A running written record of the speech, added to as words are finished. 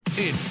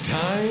It's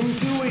time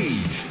to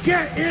eat.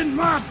 Get in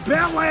my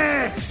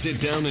belly!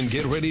 Sit down and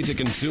get ready to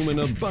consume an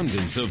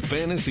abundance of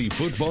fantasy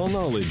football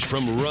knowledge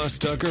from Ross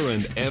Tucker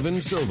and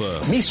Evan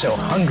Silva. Me so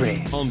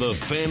hungry. On the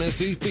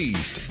Fantasy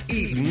Feast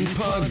Eatin'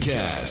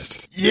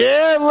 Podcast.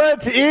 Yeah,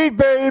 let's eat,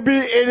 baby.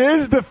 It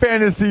is the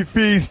Fantasy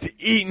Feast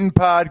Eatin'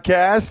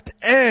 Podcast,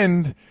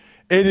 and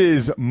it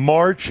is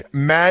March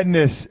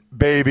Madness,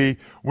 baby.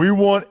 We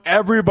want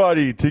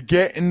everybody to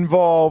get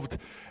involved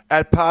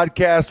at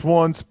Podcast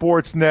One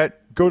Sportsnet.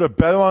 Go to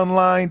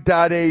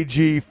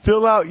betonline.ag,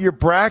 fill out your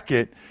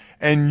bracket,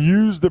 and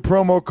use the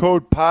promo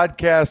code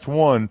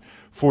podcast1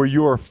 for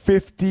your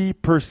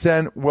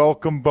 50%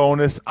 welcome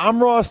bonus.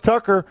 I'm Ross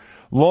Tucker,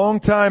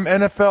 longtime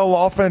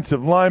NFL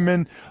offensive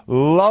lineman,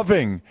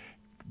 loving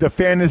the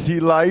fantasy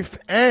life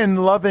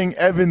and loving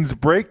Evan's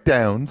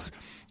breakdowns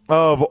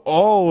of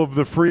all of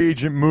the free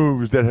agent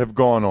moves that have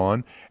gone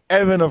on.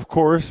 Evan, of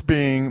course,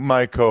 being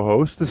my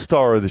co-host, the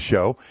star of the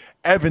show.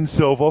 Evan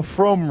Silva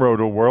from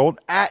Roto World,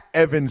 at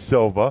Evan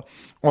Silva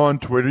on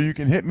Twitter. You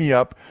can hit me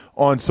up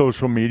on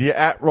social media,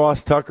 at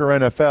Ross Tucker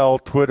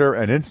NFL, Twitter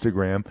and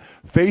Instagram.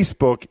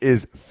 Facebook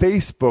is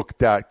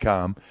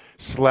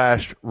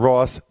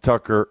facebook.com/Ross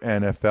Tucker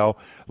NFL.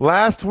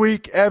 Last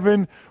week,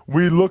 Evan,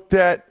 we looked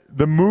at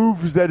the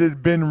moves that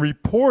had been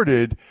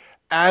reported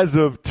as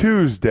of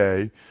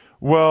Tuesday.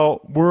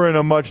 Well, we're in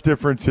a much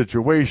different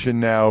situation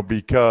now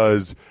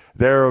because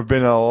there have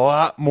been a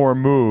lot more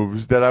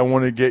moves that I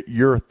want to get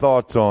your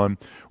thoughts on.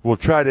 We'll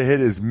try to hit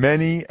as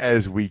many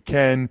as we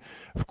can.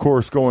 Of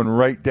course, going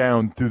right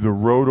down through the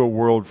Roto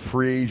World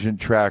free agent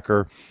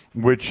tracker,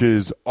 which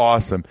is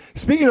awesome.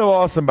 Speaking of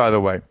awesome, by the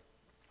way,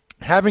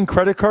 having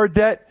credit card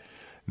debt,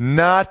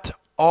 not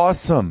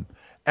awesome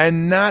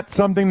and not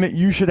something that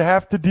you should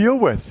have to deal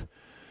with.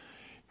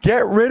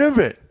 Get rid of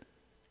it.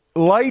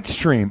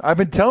 Lightstream. I've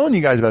been telling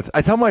you guys about this.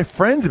 I tell my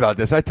friends about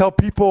this. I tell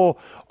people,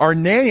 our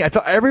nanny, I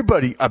tell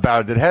everybody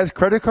about it that has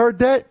credit card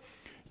debt.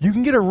 You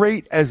can get a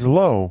rate as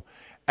low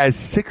as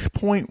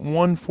 6.14%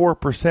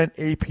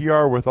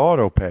 APR with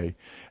autopay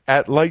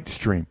at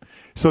Lightstream.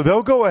 So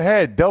they'll go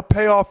ahead, they'll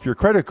pay off your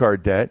credit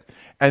card debt,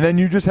 and then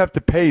you just have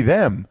to pay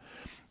them.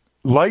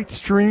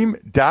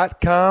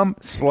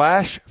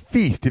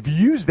 Lightstream.com/feast. If you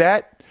use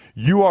that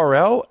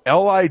URL,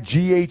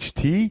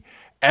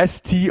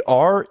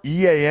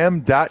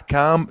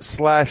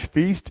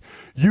 lightstream.com/feast,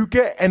 you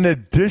get an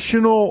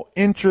additional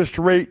interest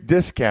rate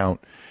discount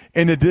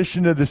in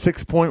addition to the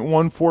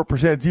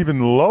 6.14%. It's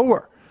even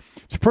lower.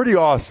 It's pretty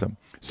awesome.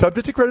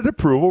 Subject to credit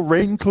approval,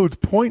 rate includes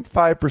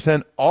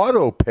 0.5%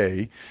 auto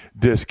pay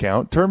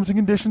discount. Terms and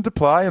conditions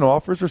apply, and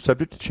offers are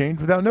subject to change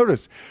without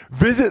notice.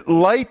 Visit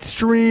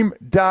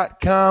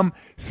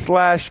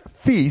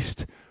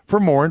lightstream.com/feast for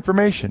more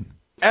information.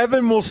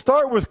 Evan, we'll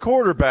start with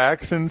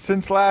quarterbacks, and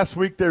since last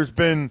week there's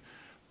been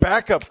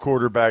backup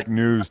quarterback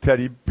news,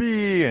 Teddy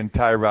B and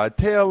Tyrod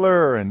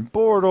Taylor and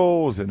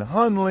Bortles and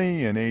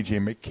Hundley and A.J.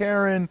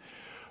 McCarron,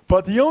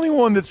 but the only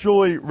one that's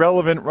really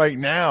relevant right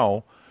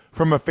now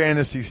from a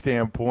fantasy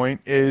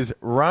standpoint is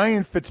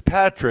Ryan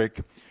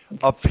Fitzpatrick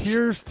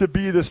appears to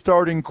be the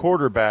starting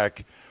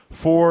quarterback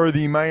for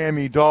the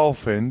Miami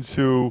Dolphins,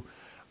 who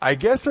I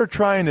guess they're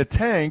trying to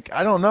tank.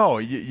 I don't know.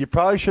 You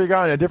probably should have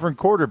gotten a different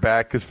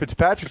quarterback because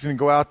Fitzpatrick's going to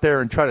go out there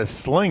and try to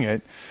sling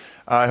it.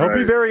 He'll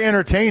be very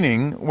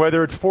entertaining,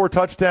 whether it's 4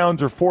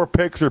 touchdowns or 4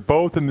 picks or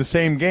both in the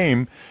same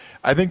game.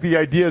 I think the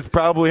idea is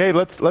probably, hey,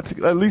 let's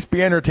at least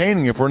be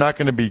entertaining if we're not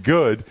going to be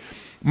good.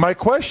 My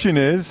question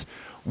is,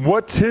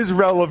 what's his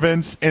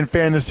relevance in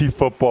fantasy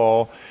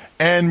football,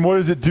 and what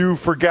does it do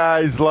for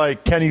guys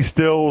like Kenny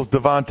Stills,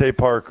 Devontae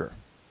Parker?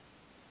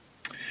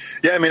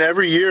 Yeah, I mean,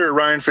 every year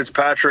Ryan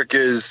Fitzpatrick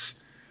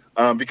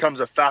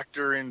becomes a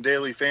factor in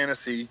daily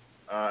fantasy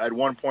at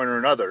one point or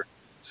another.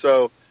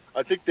 So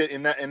I think that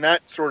in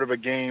that sort of a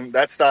game,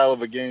 that style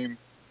of a game,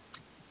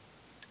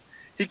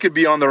 he could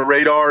be on the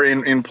radar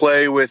in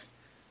play with,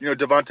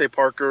 Devontae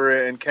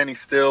Parker and Kenny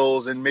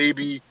Stills and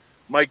maybe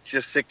Mike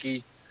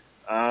Gesicki.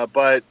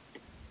 But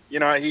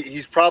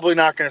he's probably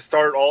not going to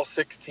start all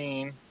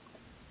 16.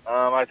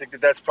 I think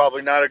that's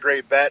probably not a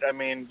great bet. I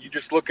mean, you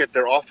just look at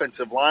their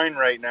offensive line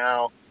right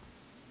now.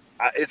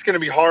 It's going to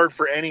be hard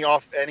for any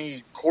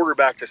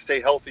quarterback to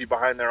stay healthy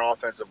behind their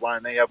offensive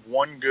line. They have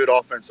one good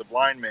offensive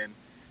lineman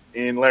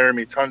in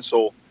Laramie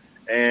Tunsil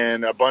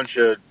and a bunch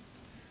of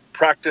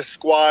practice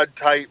squad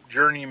type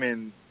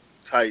journeyman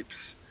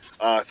types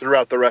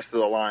throughout the rest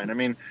of the line. I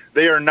mean,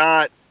 they're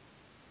not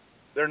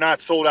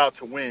sold out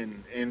to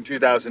win in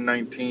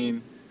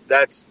 2019.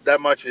 That's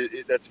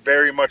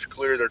very much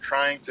clear. They're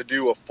trying to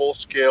do a full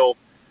scale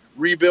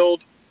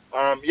rebuild.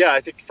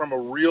 I think from a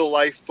real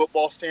life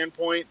football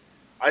standpoint,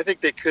 I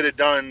think they could have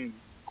done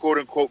quote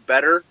unquote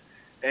better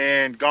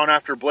and gone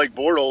after Blake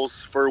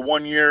Bortles for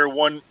 1 year,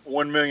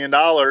 $1 million,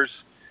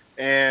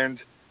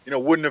 and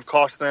wouldn't have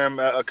cost them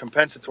a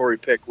compensatory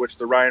pick, which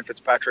the Ryan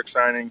Fitzpatrick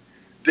signing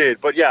did.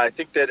 But yeah, I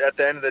think that at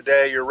the end of the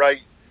day, you're right.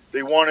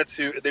 They want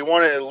to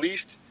at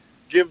least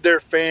give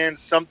their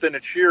fans something to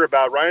cheer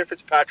about. Ryan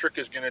Fitzpatrick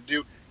is going to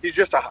do. He's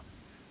just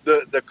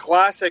the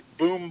classic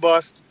boom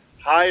bust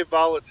high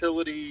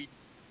volatility,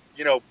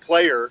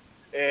 player.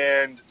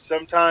 And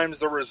sometimes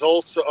the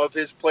results of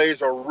his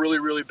plays are really,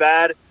 really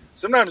bad.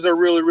 Sometimes they're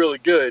really, really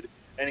good,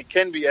 and he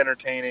can be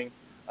entertaining.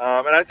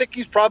 And I think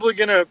he's probably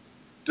going to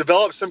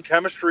develop some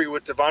chemistry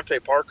with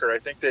Devontae Parker. I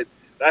think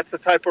that's the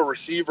type of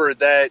receiver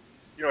that,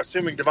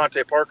 assuming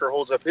Devontae Parker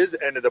holds up his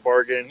end of the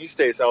bargain and he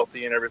stays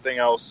healthy and everything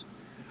else,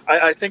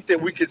 I think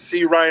that we could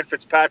see Ryan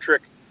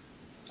Fitzpatrick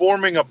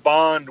forming a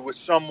bond with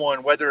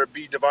someone, whether it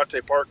be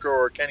Devontae Parker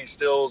or Kenny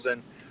Stills.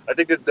 And I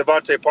think that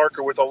Devontae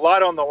Parker, with a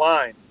lot on the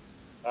line,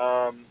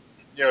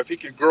 if he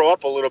can grow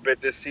up a little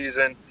bit this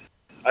season,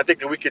 I think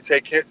that we could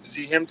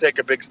see him take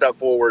a big step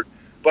forward.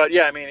 But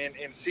yeah, I mean,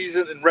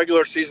 in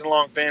regular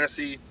season-long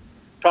fantasy,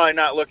 probably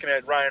not looking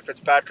at Ryan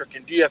Fitzpatrick.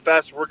 In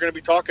DFS, we're going to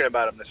be talking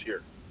about him this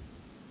year.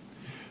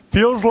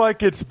 Feels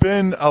like it's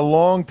been a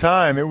long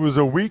time. It was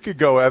a week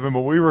ago, Evan,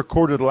 but we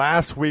recorded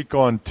last week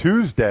on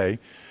Tuesday,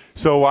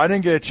 so I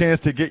didn't get a chance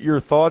to get your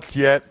thoughts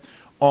yet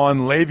on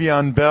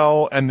Le'Veon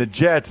Bell and the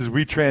Jets as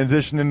we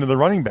transition into the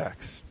running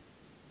backs.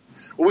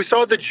 Well, we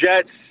saw the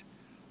Jets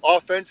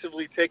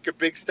offensively take a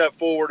big step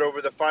forward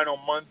over the final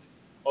month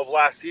of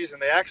last season.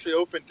 They actually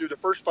opened through the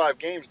first 5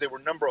 games. They were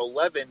number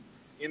 11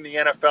 in the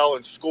NFL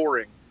in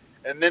scoring,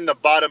 and then the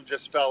bottom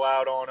just fell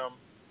out on them.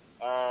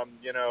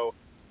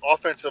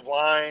 Offensive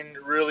line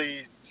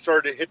really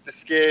started to hit the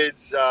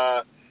skids,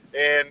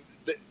 and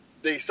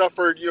they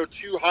suffered,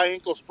 2 high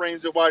ankle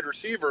sprains at wide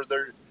receiver.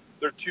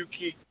 They're 2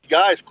 key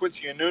guys.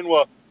 Quincy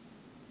Enunwa,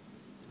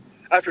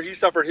 after he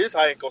suffered his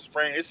high ankle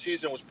sprain, his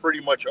season was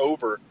pretty much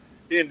over.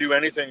 He didn't do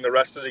anything the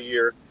rest of the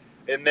year.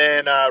 And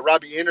then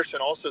Robbie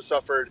Anderson also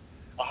suffered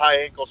a high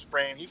ankle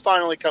sprain. He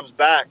finally comes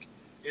back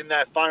in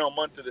that final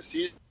month of the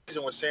season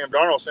with Sam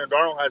Darnold. Sam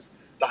Darnold has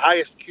the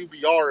highest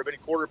QBR of any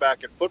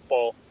quarterback in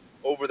football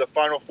over the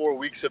final 4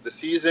 weeks of the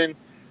season.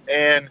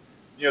 And,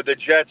 the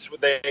Jets,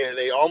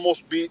 they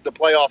almost beat the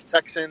playoff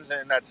Texans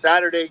in that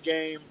Saturday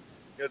game.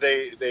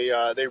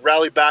 They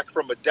rallied back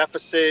from a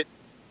deficit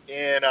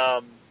in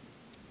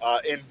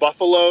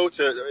Buffalo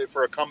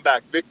for a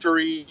comeback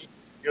victory.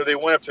 They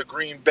went up to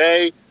Green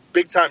Bay,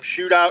 big time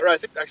shootout. Or I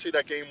think actually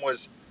that game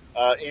was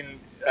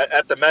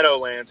at the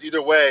Meadowlands.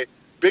 Either way,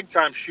 big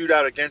time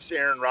shootout against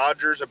Aaron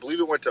Rodgers. I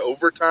believe it went to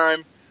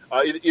overtime.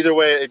 Either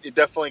way, it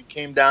definitely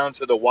came down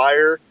to the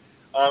wire.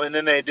 And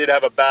then they did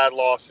have a bad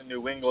loss in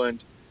New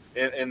England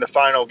in the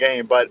final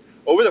game. But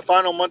over the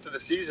final month of the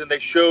season, they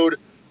showed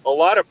a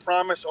lot of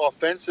promise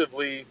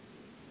offensively.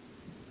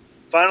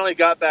 Finally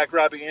got back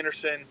Robbie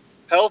Anderson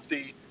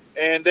healthy,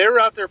 and they were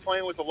out there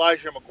playing with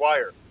Elijah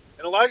McGuire.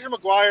 And Elijah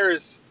McGuire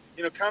is,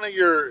 kind of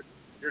your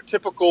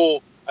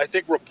typical, I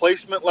think,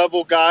 replacement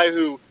level guy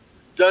who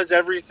does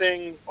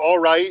everything all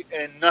right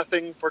and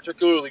nothing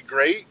particularly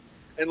great.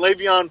 And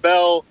Le'Veon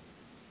Bell,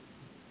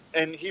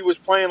 and he was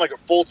playing like a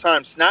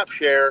full-time snap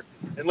share,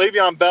 and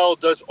Le'Veon Bell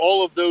does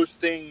all of those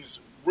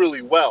things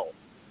really well.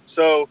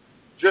 So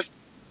just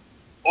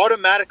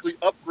automatically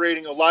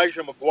upgrading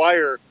Elijah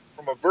McGuire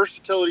from a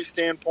versatility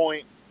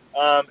standpoint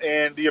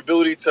and the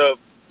ability to,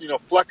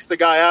 flex the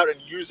guy out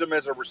and use him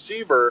as a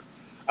receiver,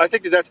 I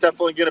think that's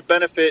definitely going to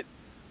benefit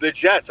the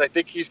Jets. I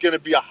think he's going to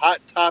be a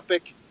hot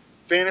topic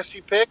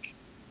fantasy pick.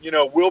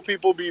 Will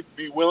people be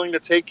willing to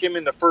take him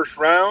in the first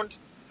round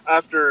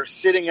after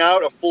sitting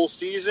out a full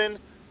season,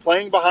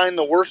 playing behind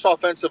the worst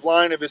offensive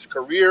line of his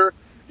career,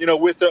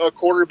 with a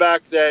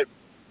quarterback that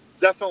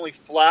definitely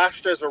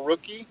flashed as a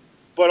rookie,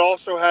 but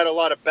also had a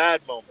lot of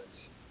bad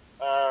moments.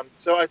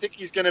 So I think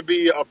he's going to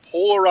be a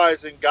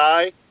polarizing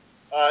guy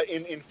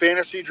in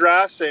fantasy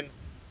drafts, and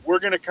we're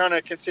going to kind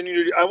of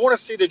continue to – I want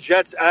to see the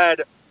Jets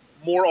add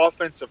more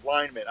offensive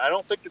linemen. I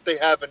don't think that they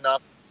have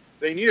enough.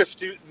 They need a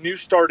new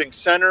starting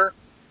center.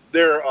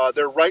 Their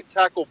right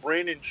tackle,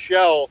 Brandon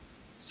Shell,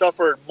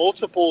 suffered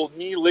multiple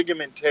knee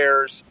ligament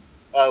tears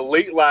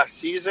late last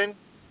season,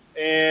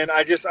 and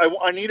I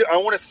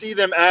want to see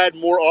them add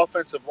more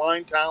offensive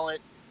line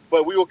talent,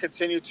 but we will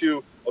continue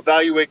to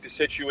evaluate the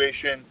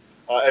situation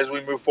as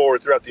we move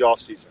forward throughout the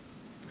offseason.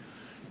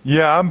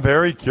 Yeah, I'm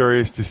very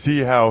curious to see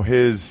how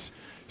his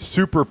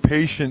super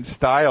patient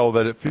style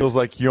that it feels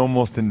like he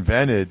almost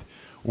invented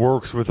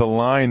works with a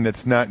line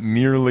that's not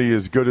nearly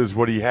as good as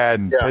what he had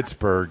in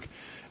Pittsburgh.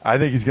 I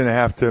think he's going to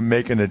have to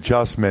make an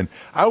adjustment.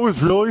 I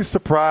was really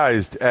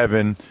surprised,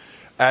 Evan,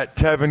 at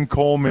Tevin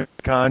Coleman's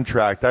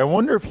contract. I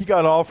wonder if he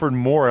got offered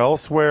more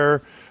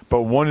elsewhere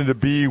but wanted to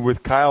be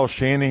with Kyle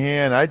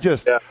Shanahan.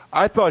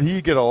 I thought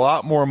he'd get a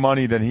lot more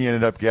money than he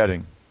ended up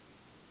getting.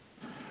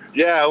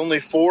 Yeah, only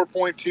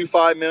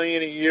 $4.25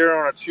 million a year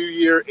on a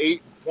 2-year,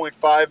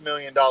 $8.5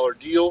 million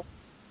deal.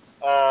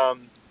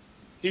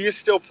 He is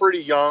still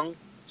pretty young,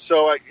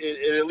 so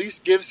it at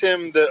least gives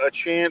him a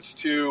chance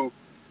to,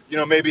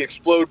 maybe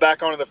explode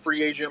back onto the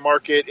free agent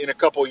market in a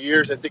couple of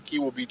years. I think he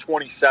will be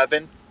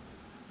 27.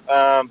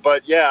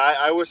 But yeah,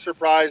 I was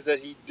surprised that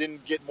he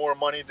didn't get more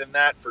money than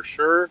that for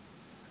sure.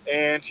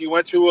 And he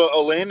went to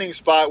a landing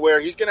spot where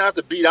he's going to have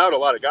to beat out a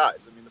lot of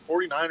guys. I mean, the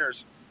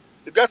 49ers,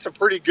 they've got some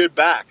pretty good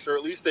backs, or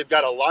at least they've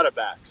got a lot of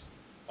backs.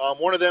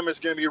 One of them is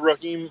going to be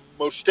Raheem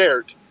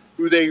Mostert,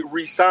 who they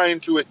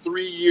re-signed to a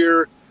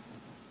 3-year,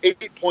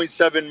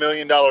 $8.7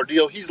 million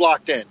deal. He's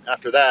locked in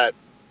after that.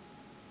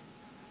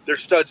 Their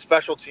stud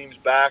special teams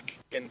back,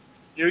 and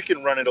he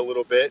can run it a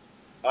little bit,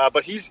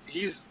 but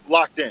he's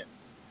locked in.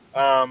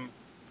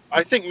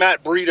 I think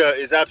Matt Breida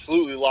is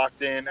absolutely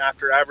locked in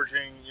after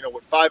averaging,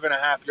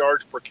 5.5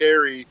 yards per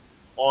carry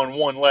on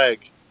one leg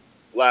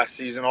last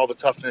season, all the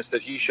toughness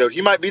that he showed.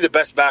 He might be the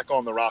best back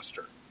on the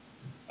roster.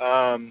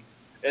 And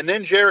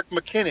then Jerick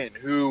McKinnon,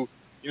 who,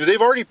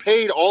 they've already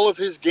paid all of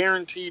his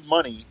guaranteed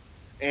money,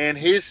 and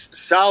his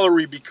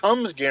salary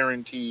becomes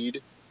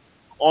guaranteed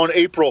on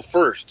April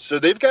 1st. So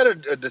they've got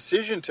a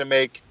decision to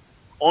make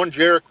on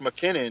Jerick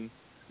McKinnon.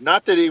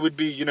 Not that it would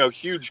be,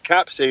 huge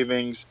cap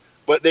savings,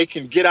 but they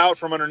can get out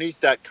from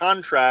underneath that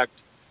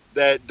contract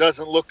that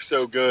doesn't look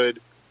so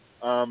good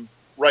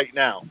right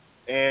now,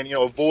 and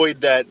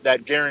avoid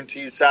that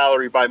guaranteed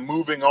salary by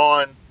moving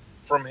on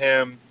from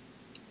him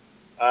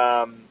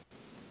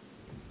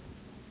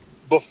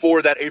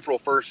before that April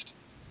 1st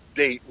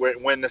date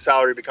when the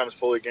salary becomes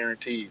fully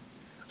guaranteed.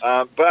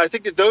 But I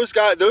think that those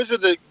are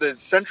the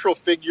central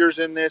figures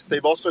in this.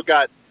 They've also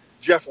got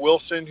Jeff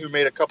Wilson, who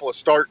made a couple of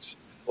starts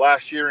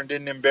last year and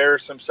didn't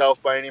embarrass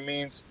himself by any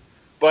means.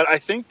 But I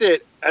think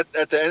that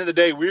at the end of the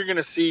day, we're going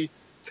to see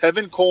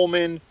Tevin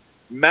Coleman,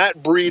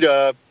 Matt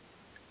Breida,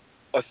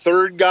 a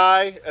third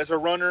guy as a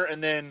runner,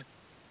 and then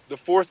the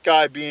fourth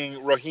guy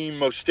being Raheem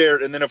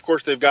Mostert. And then, of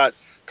course, they've got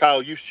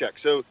Kyle Juszczyk.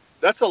 So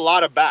that's a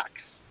lot of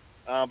backs.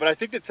 But I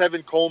think that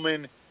Tevin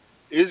Coleman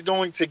is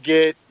going to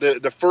get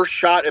the first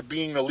shot at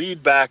being the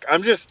lead back.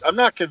 I'm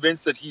not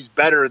convinced that he's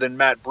better than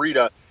Matt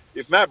Breida.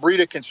 If Matt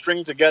Breida can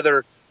string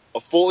together a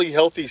fully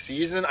healthy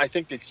season, I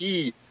think that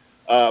he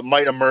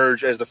might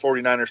emerge as the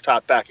 49ers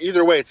top back.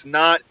 Either way, it's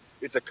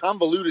a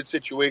convoluted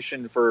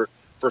situation for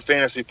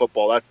fantasy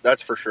football.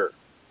 That's for sure.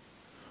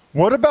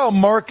 What about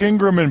Mark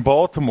Ingram in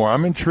Baltimore?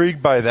 I'm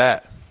intrigued by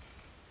that.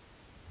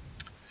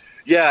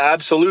 Yeah,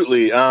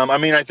 absolutely.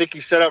 I think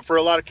he's set up for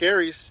a lot of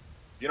carries.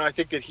 I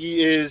think that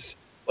he is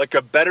like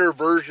a better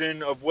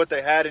version of what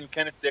they had in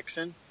Kenneth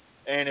Dixon.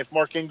 And if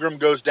Mark Ingram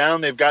goes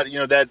down, they've got,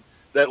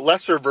 that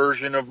lesser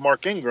version of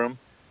Mark Ingram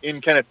in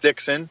Kenneth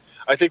Dixon.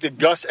 I think that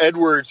Gus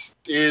Edwards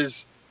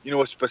is,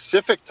 a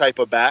specific type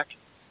of back,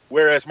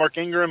 whereas Mark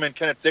Ingram and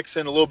Kenneth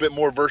Dixon, a little bit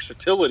more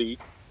versatility.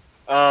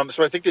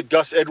 So I think that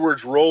Gus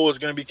Edwards' role is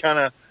going to be kind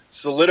of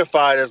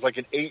solidified as like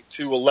an 8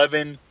 to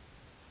 11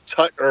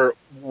 or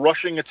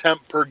rushing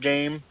attempt per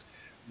game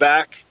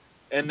back.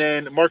 And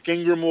then Mark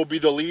Ingram will be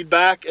the lead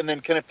back, and then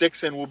Kenneth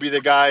Dixon will be the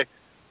guy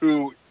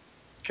who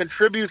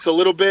contributes a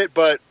little bit,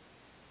 but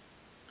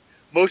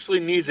mostly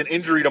needs an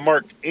injury to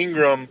Mark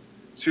Ingram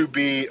to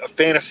be a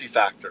fantasy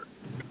factor.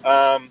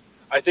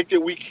 I think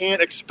that we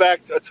can't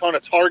expect a ton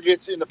of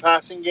targets in the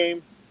passing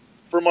game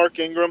for Mark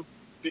Ingram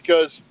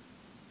because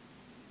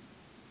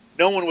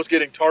no one was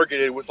getting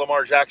targeted with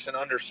Lamar Jackson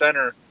under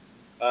center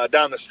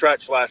down the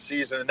stretch last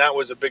season, and that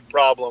was a big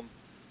problem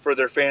for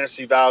their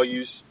fantasy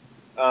values.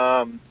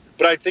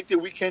 But I think that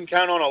we can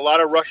count on a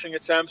lot of rushing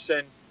attempts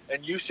and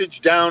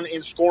usage down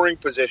in scoring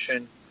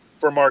position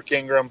for Mark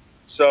Ingram.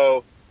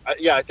 So,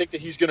 I think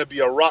that he's going to be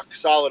a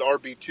rock-solid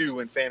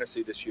RB2 in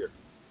fantasy this year.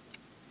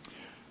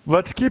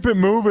 Let's keep it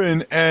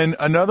moving. And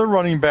another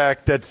running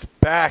back that's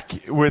back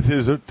with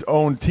his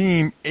own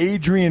team,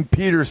 Adrian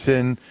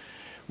Peterson.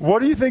 What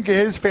do you think of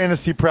his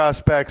fantasy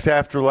prospects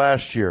after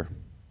last year?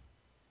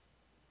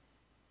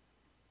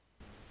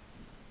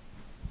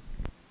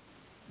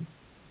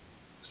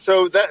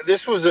 So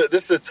this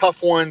is a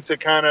tough one to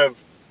kind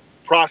of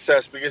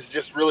process because it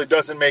just really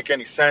doesn't make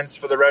any sense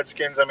for the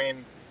Redskins.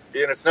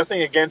 It's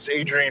nothing against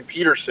Adrian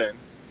Peterson.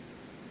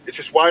 It's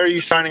just, why are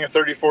you signing a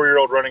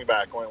 34-year-old running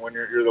back when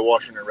you're the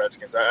Washington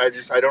Redskins?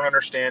 I don't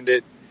understand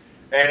it.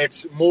 And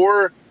it's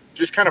more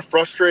just kind of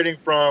frustrating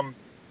from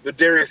the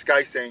Darius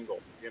Geis angle.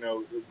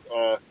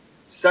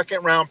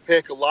 Second-round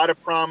pick, a lot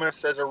of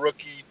promise as a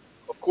rookie.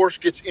 Of course,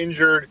 gets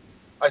injured.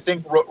 I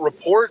think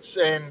reports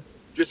and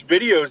just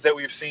videos that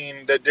we've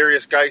seen that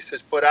Darius Geis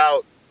has put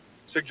out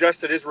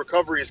suggest that his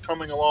recovery is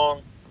coming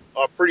along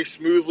pretty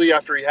smoothly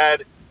after he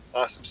had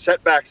some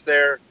setbacks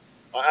there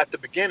at the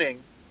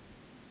beginning.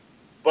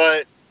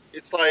 But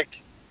it's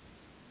like,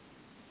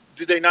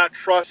 do they not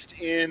trust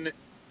in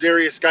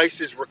Darius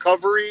Geis's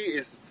recovery?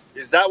 Is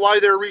that why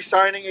they're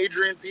re-signing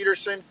Adrian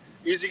Peterson?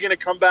 Is he going to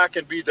come back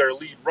and be their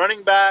lead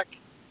running back?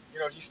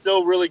 He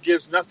still really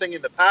gives nothing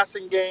in the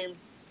passing game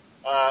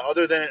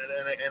other than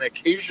an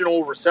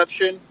occasional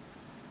reception.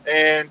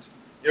 And,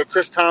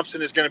 Chris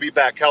Thompson is going to be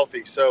back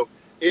healthy. So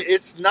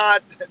this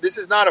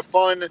is not a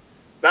fun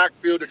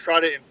backfield to try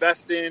to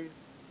invest in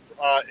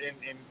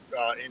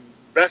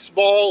best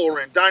ball or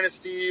in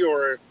dynasty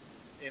or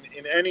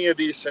in any of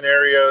these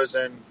scenarios.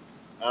 And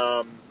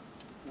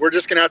we're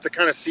just going to have to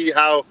kind of see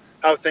how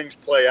things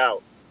play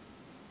out.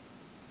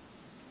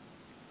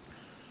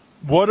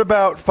 What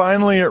about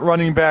finally at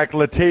running back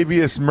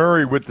Latavius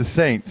Murray with the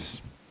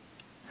Saints?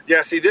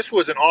 Yeah, see, this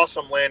was an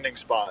awesome landing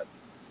spot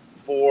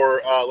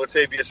for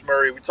Latavius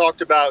Murray. We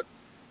talked about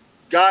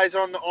guys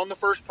on the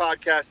first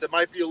podcast that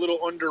might be a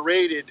little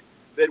underrated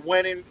that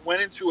went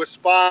into a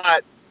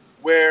spot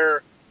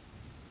where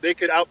they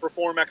could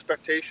outperform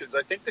expectations.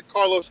 I think that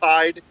Carlos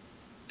Hyde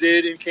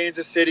did in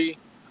Kansas City.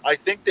 I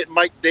think that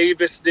Mike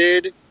Davis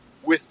did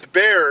with the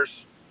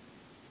Bears.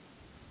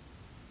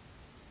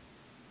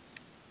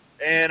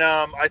 And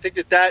I think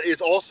that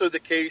is also the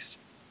case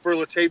for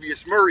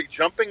Latavius Murray.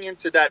 Jumping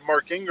into that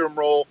Mark Ingram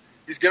role,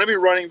 he's going to be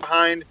running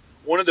behind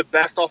one of the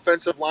best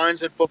offensive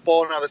lines in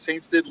football. Now, the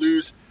Saints did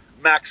lose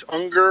Max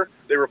Unger.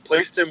 They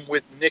replaced him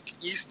with Nick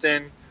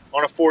Easton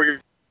on a $4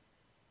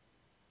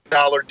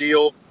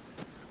 deal.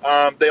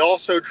 They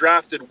also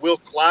drafted Will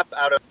Clapp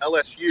out of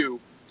LSU.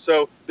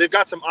 So they've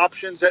got some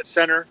options at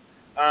center.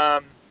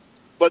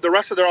 But the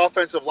rest of their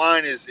offensive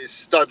line is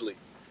studly.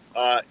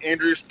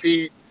 Andrews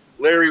Pete,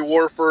 Larry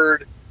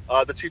Warford,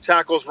 the two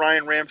tackles,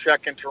 Ryan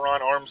Ramczyk and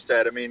Teron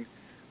Armstead. I mean,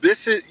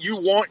 you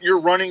want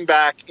your running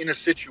back in a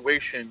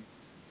situation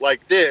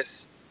like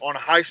this on a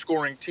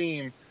high-scoring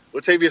team.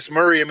 Latavius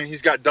Murray, I mean,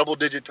 he's got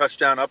double-digit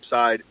touchdown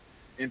upside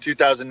in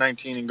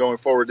 2019 and going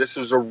forward. This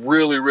was a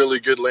really, really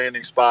good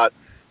landing spot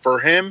for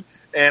him,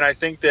 and I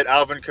think that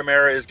Alvin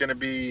Kamara is going to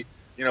be,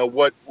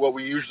 what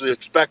we usually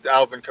expect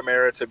Alvin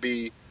Kamara to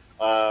be,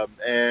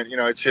 and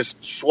it's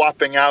just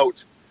swapping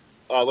out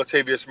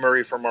Latavius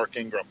Murray for Mark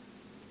Ingram.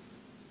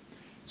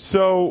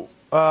 So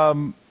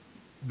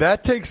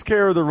that takes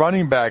care of the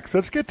running backs.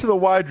 Let's get to the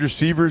wide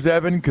receivers,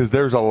 Evan, because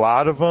there's a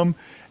lot of them.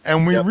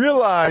 And we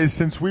realized,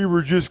 since we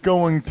were just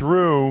going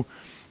through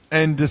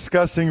and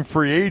discussing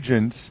free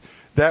agents,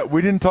 that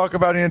we didn't talk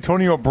about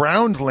Antonio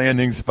Brown's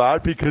landing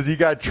spot because he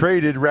got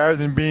traded rather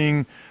than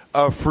being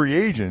a free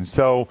agent.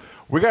 So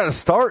we got to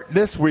start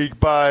this week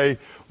by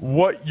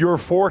what your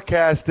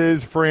forecast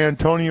is for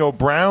Antonio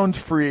Brown's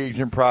free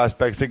agent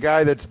prospects, a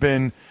guy that's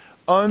been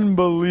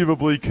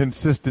unbelievably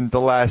consistent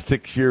the last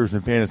 6 years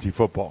in fantasy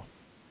football.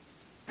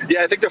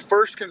 Yeah, I think the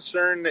first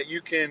concern that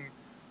you can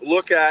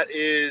look at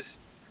is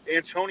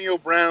Antonio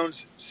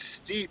Brown's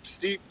steep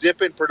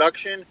dip in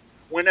production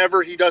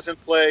whenever he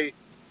doesn't play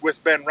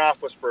with Ben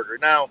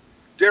Roethlisberger. Now,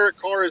 Derek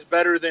Carr is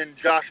better than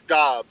Josh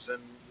Dobbs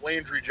and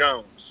Landry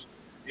Jones,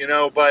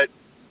 but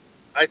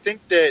I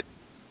think that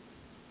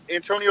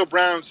Antonio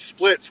Brown's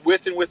splits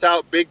with and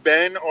without Big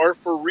Ben are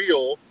for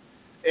real,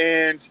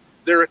 and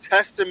they're a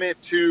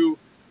testament to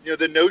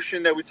the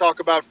notion that we talk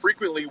about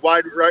frequently,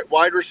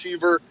 wide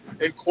receiver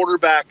and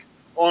quarterback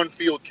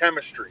on-field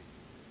chemistry.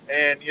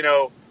 And,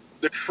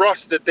 the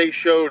trust that they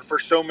showed for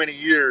so many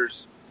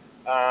years,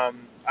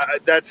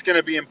 that's going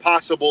to be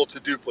impossible to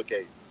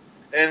duplicate.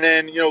 And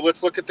then,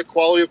 let's look at the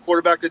quality of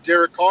quarterback that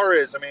Derek Carr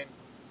is. I mean,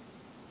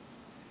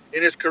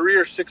 in his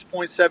career,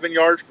 6.7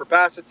 yards per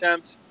pass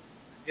attempt,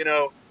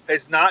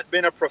 has not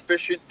been a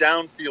proficient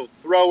downfield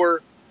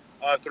thrower.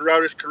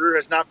 Throughout his career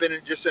has not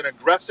been just an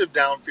aggressive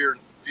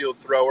downfield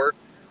thrower,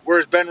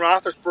 whereas Ben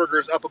Roethlisberger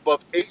is up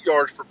above 8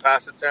 yards per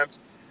pass attempt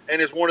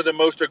and is one of the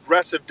most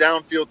aggressive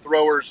downfield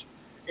throwers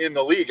in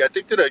the league. I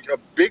think that a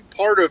big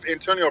part of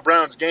Antonio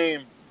Brown's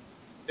game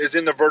is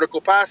in the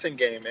vertical passing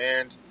game.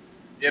 And,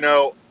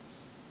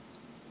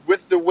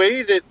 with the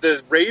way that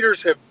the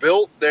Raiders have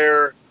built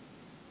their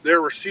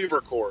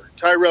receiver core,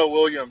 Tyrell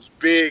Williams,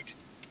 big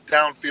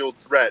downfield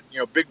threat,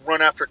 big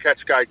run after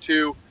catch guy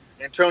too.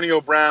 Antonio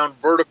Brown,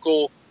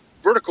 vertical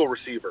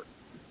receiver.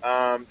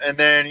 And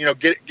then,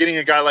 getting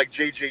a guy like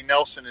J.J.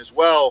 Nelson as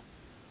well,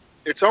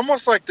 it's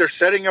almost like they're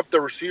setting up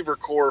the receiver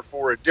core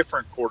for a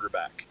different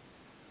quarterback.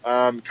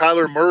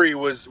 Kyler Murray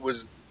was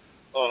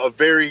a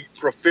very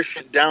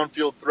proficient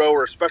downfield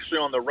thrower, especially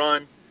on the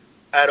run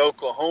at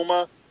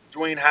Oklahoma.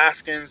 Dwayne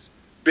Haskins,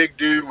 big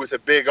dude with a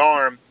big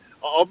arm.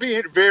 I'll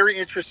be very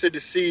interested to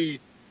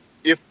see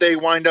if they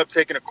wind up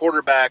taking a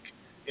quarterback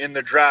in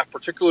the draft,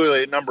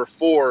 particularly at number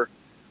 4,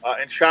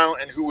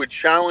 and who would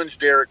challenge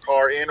Derek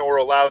Carr or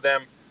allow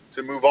them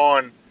to move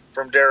on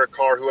from Derek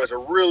Carr, who has a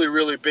really,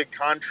 really big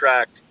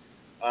contract,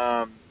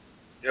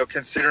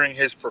 considering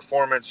his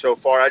performance so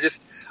far.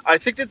 I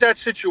think that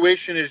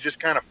situation is just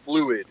kind of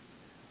fluid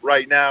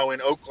right now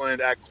in Oakland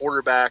at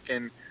quarterback,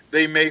 and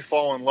they may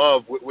fall in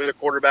love with a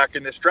quarterback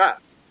in this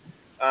draft.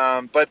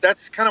 But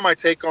that's kind of my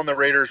take on the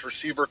Raiders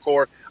receiver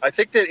core. I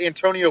think that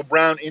Antonio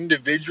Brown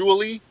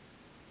individually,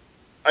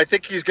 I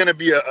think he's going to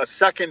be a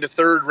second to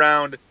third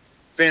round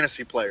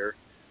fantasy player.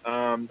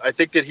 I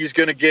think that he's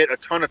going to get a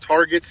ton of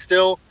targets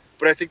still,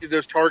 but I think that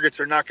those targets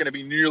are not going to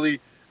be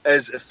nearly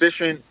as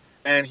efficient,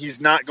 and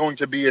he's not going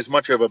to be as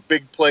much of a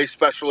big play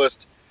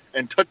specialist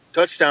and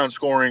touchdown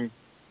scoring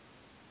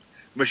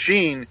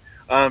machine.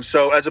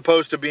 So as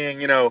opposed to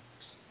being,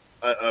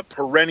 a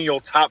perennial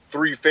top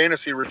 3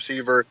 fantasy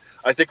receiver,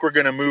 I think we're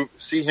going to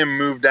see him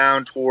move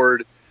down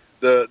toward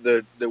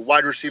the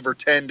wide receiver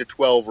 10 to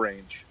 12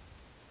 range.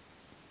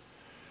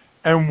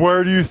 And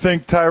where do you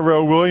think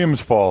Tyrell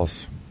Williams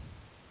falls?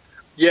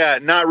 Yeah,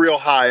 not real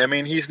high. I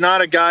mean, he's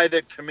not a guy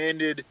that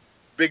commanded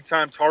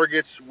big-time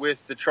targets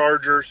with the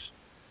Chargers.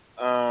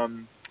 I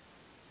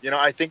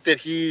think that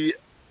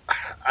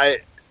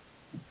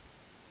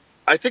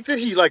I think that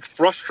he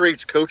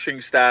frustrates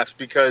coaching staffs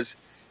because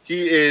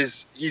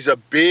he's a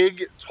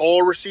big,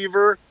 tall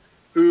receiver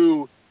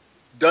who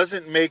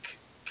doesn't make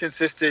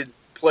inconsistent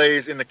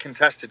plays in the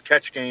contested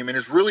catch game and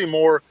is really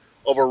more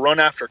of a run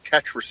after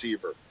catch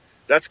receiver.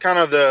 That's kind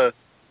of the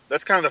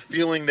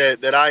feeling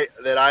that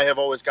I have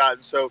always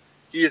gotten. So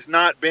he has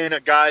not been a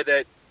guy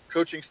that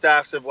coaching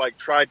staffs have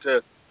tried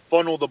to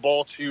funnel the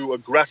ball to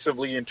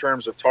aggressively in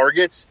terms of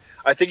targets.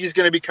 I think he's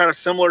going to be kind of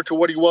similar to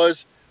what he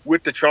was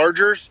with the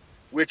Chargers,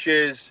 which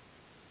is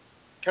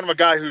kind of a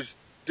guy who's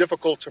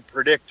difficult to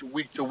predict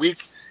week to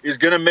week, is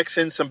going to mix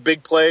in some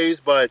big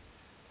plays, but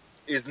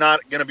is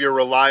not going to be a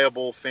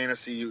reliable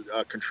fantasy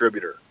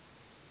contributor.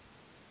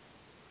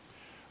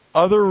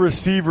 Other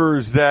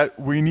receivers that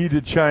we need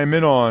to chime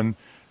in on,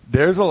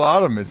 there's a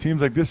lot of them. It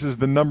seems like this is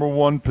the number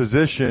one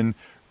position.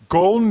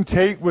 Golden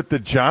Tate with the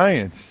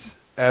Giants,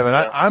 Evan.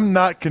 Yeah. I'm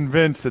not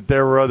convinced that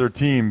there were other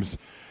teams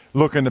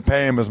looking to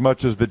pay him as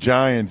much as the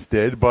Giants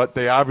did, but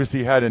they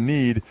obviously had a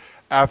need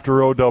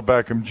after Odell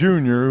Beckham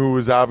Jr., who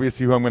is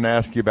obviously who I'm going to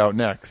ask you about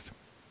next.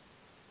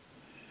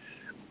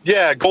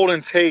 Yeah,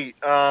 Golden Tate.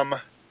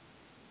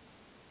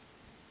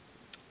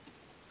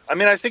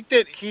 I think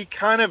that he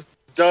kind of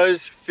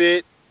does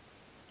fit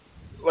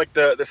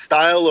the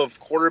style of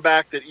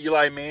quarterback that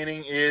Eli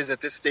Manning is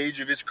at this stage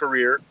of his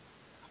career.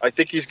 I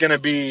think he's going to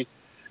be,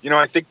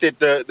 I think that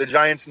the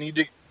Giants need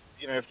to,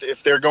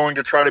 if they're going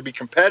to try to be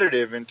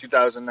competitive in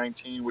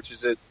 2019, which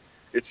is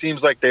it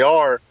seems like they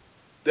are,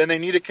 then they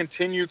need to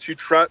continue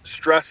to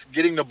stress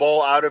getting the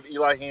ball out of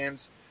Eli's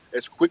hands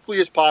as quickly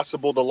as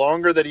possible. The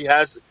longer that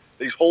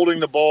he's holding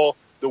the ball,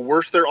 the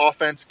worse their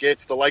offense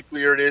gets, the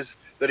likelier it is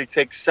that he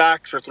takes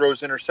sacks or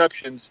throws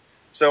interceptions.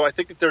 So I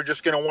think that they're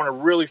just going to want to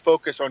really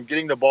focus on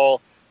getting the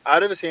ball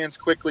out of his hands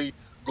quickly.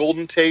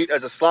 Golden Tate,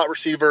 as a slot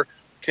receiver,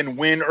 can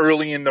win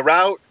early in the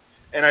route,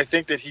 and I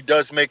think that he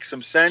does make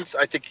some sense.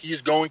 I think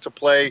he's going to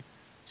play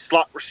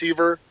slot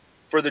receiver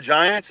for the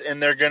Giants,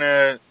 and they're going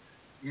to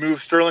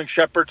move Sterling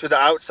Shepard to the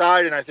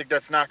outside, and I think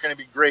that's not going to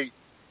be great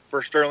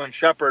for Sterling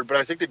Shepard. But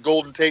I think that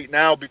Golden Tate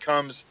now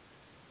becomes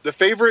the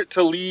favorite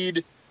to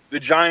lead the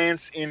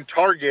Giants in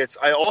targets.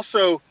 I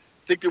also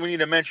think that we need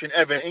to mention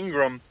Evan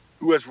Ingram,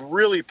 who has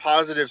really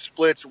positive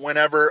splits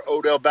whenever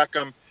Odell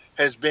Beckham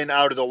has been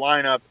out of the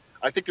lineup.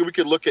 I think that we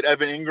could look at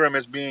Evan Ingram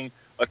as being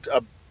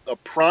a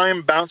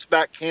prime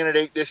bounce-back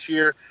candidate this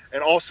year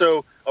and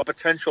also a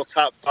potential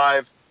top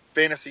 5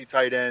 fantasy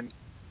tight end.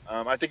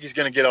 I think he's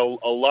going to get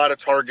a lot of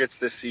targets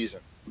this season.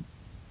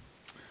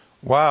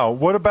 Wow.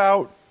 What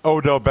about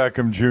Odell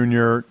Beckham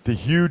Jr., the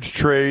huge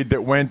trade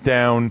that went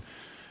down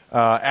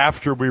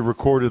after we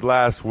recorded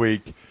last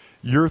week?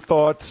 Your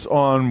thoughts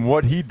on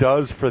what he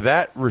does for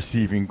that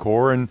receiving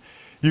core, and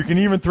you can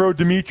even throw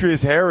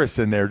Demetrius Harris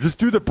in there. Just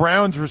do the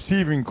Browns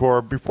receiving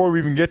core before we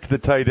even get to the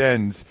tight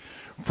ends,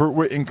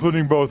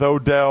 including both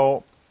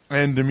Odell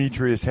and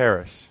Demetrius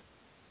Harris.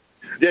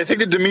 Yeah, I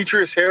think that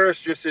Demetrius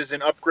Harris just is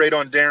an upgrade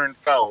on Darren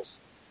Fells.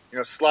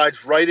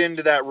 Slides right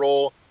into that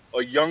role,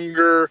 a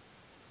younger,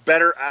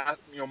 better,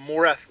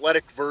 more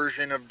athletic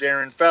version of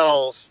Darren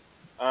Fells.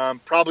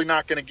 Probably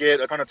not going to get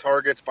a ton of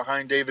targets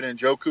behind David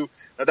Njoku.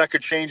 Now that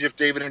could change if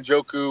David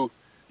Njoku,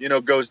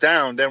 goes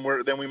down. Then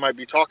we might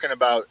be talking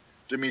about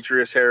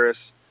Demetrius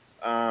Harris.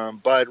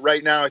 But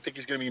right now, I think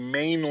he's going to be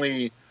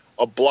mainly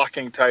a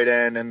blocking tight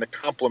end and the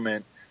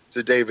complement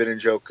to David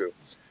Njoku.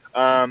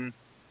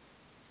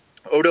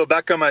 Odell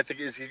Beckham, I think,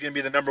 he's going to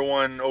be the number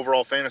one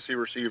overall fantasy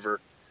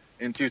receiver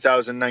in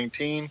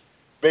 2019.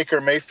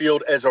 Baker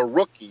Mayfield, as a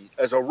rookie,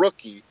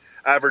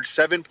 averaged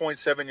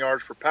 7.7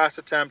 yards per pass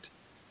attempt.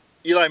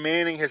 Eli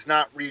Manning has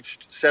not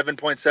reached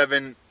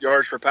 7.7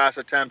 yards per pass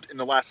attempt in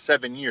the last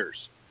 7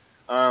 years.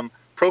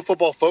 Pro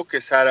Football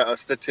Focus had a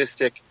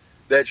statistic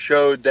that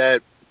showed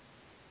that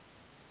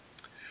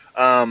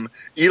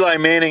Eli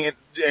Manning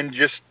and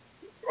just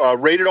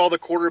rated all the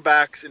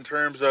quarterbacks in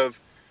terms of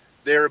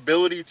their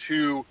ability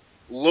to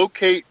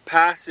locate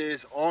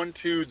passes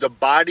onto the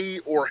body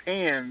or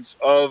hands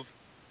of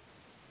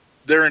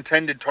their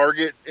intended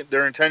target,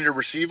 their intended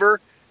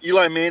receiver.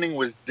 Eli Manning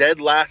was dead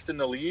last in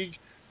the league.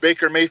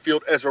 Baker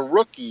Mayfield, as a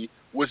rookie,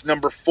 was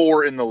number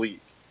 4 in the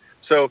league.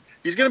 So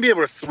he's going to be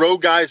able to throw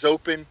guys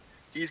open.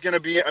 He's going to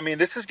be,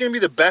 this is going to be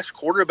the best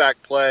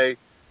quarterback play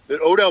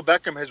that Odell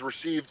Beckham has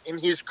received in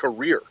his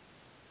career.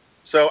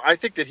 So I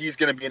think that he's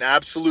going to be an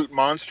absolute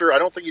monster. I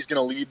don't think he's going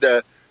to lead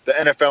the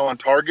NFL on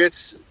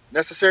targets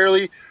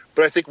necessarily,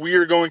 but I think we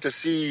are going to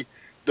see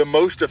the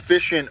most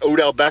efficient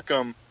Odell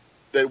Beckham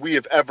that we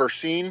have ever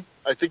seen.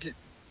 I think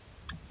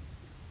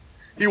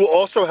he will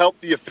also help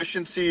the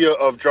efficiency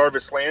of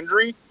Jarvis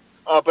Landry,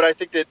 but I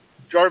think that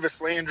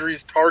Jarvis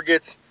Landry's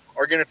targets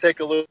are going to take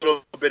a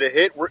little bit of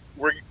hit. We're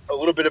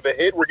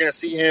going to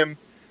see him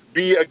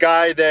be a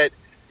guy that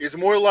is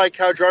more like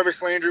how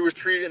Jarvis Landry was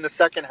treated in the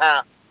second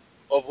half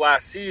of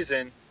last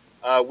season,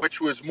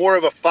 which was more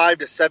of a 5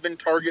 to 7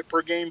 target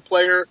per game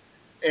player,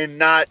 and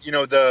not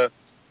the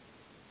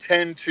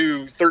 10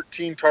 to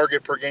 13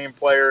 target per game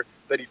player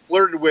that he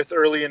flirted with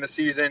early in the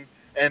season,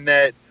 and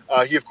that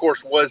he of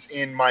course was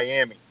in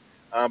Miami.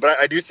 But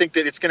I do think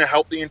that it's going to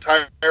help the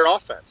entire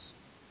offense.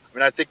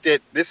 I think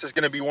that this is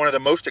going to be one of the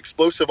most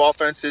explosive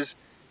offenses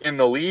in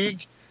the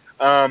league.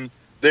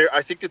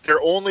 I think that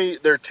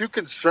their two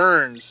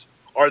concerns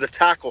are the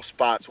tackle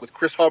spots with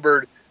Chris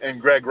Hubbard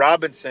and Greg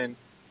Robinson.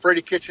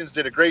 Freddie Kitchens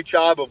did a great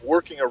job of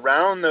working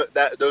around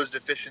those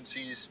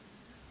deficiencies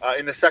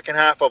in the second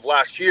half of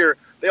last year.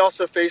 They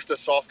also faced a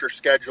softer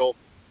schedule.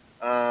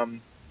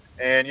 And,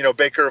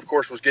 Baker, of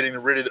course, was getting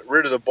rid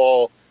of the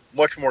ball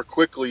much more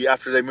quickly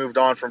after they moved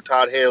on from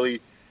Todd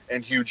Haley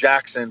and Hugh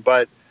Jackson.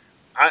 But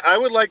I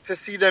would like to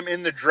see them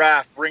in the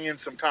draft bring in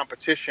some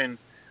competition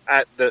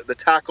at the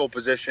tackle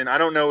position. I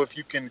don't know if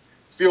you can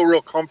feel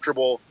real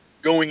comfortable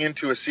going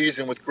into a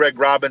season with Greg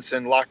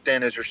Robinson locked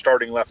in as your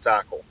starting left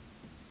tackle.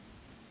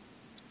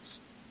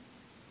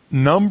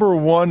 Number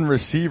one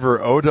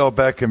receiver, Odell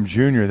Beckham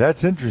Jr.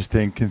 That's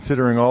interesting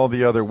considering all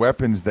the other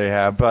weapons they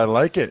have, but I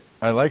like it.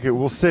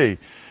 We'll see.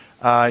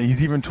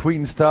 He's even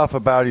tweeting stuff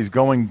about he's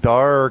going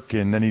dark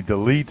and then he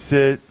deletes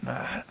it.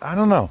 I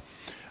don't know.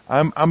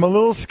 I'm a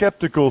little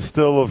skeptical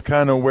still of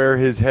kind of where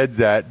his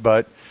head's at,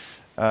 but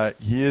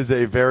he is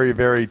a very,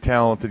 very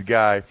talented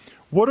guy.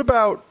 What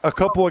about a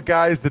couple of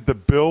guys that the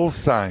Bills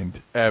signed,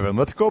 Evan?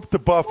 Let's go up to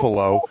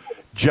Buffalo.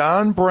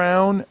 John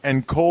Brown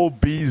and Cole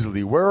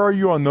Beasley. Where are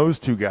you on those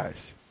two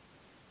guys?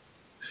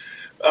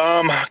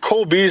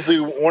 Cole Beasley,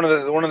 one of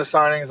the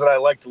signings that I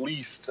liked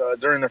least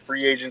during the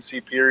free agency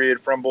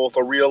period from both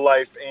a real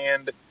life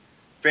and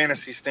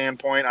fantasy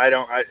standpoint.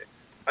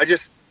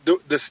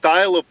 The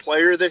style of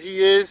player that he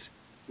is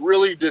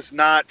really does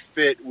not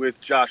fit with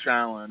Josh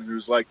Allen,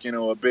 who's like,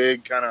 a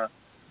big kind of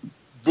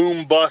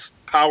boom bust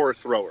power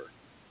thrower.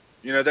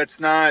 That's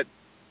not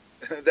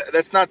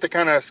the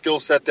kind of skill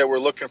set that we're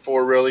looking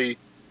for really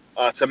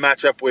to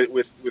match up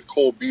with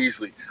Cole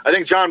Beasley. I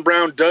think John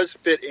Brown does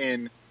fit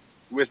in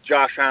with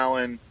Josh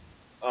Allen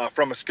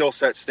from a skill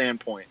set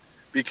standpoint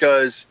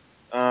because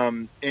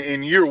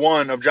in year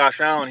one of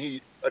Josh Allen,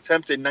 he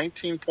attempted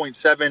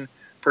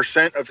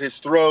 19.7% of his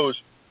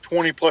throws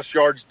 20-plus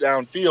yards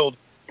downfield,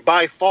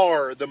 by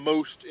far the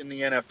most in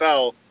the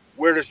NFL.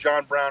 Where does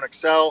John Brown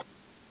excel?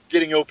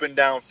 Getting open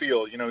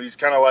downfield. He's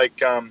kind of like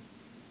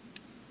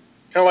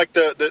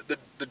the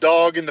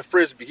dog in the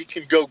Frisbee. He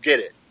can go get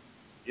it,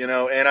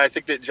 and I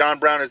think that John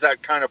Brown is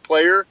that kind of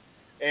player.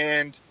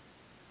 And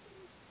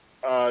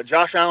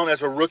Josh Allen,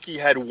 as a rookie,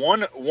 had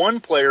one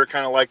player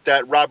kind of like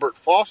that, Robert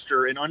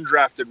Foster, an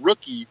undrafted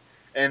rookie,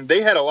 and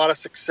they had a lot of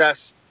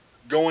success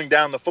going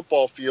down the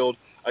football field.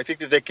 I think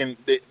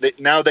that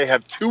now they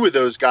have two of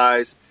those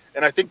guys,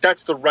 and I think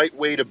that's the right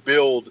way to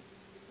build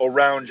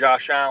around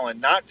Josh Allen,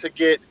 not to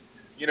get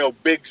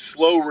big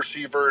slow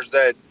receivers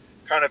that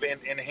kind of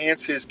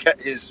enhance his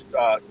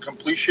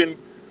completion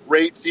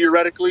rate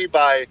theoretically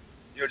by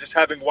just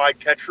having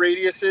wide catch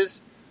radiuses,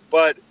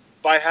 but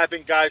by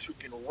having guys who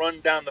can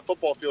run down the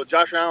football field.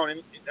 Josh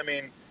Allen,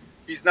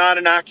 he's not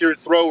an accurate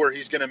thrower.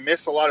 He's going to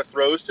miss a lot of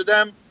throws to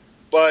them,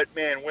 but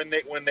man, when they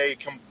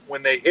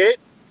hit,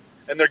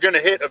 and they're going to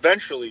hit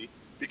eventually,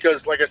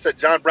 because like I said,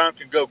 John Brown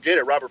can go get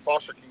it, Robert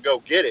Foster can go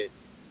get it.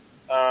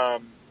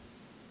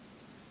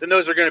 Then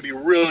those are going to be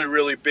really,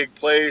 really big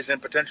plays and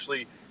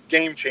potentially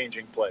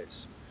game-changing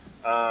plays.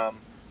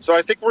 So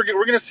I think we're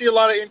going to see a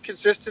lot of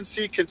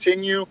inconsistency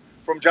continue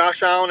from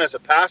Josh Allen as a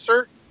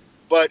passer,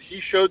 but he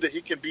showed that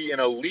he can be an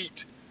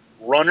elite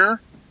runner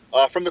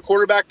from the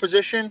quarterback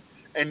position,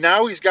 and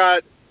now he's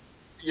got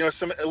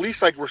some at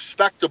least like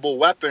respectable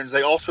weapons.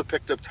 They also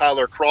picked up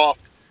Tyler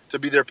Kroft to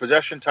be their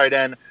possession tight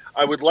end.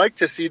 I would like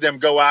to see them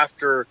go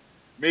after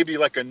maybe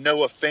like a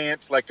Noah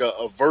Fant, like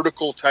a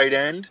vertical tight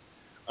end,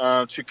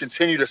 to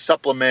continue to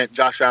supplement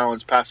Josh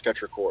Allen's pass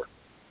catcher core.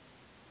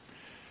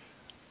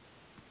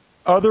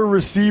 Other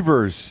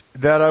receivers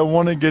that I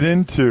want to get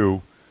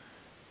into,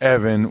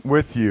 Evan,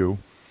 with you,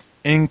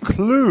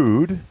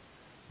 include,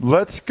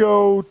 let's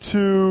go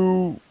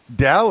to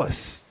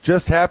Dallas.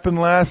 Just happened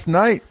last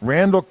night.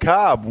 Randall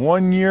Cobb,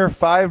 1 year,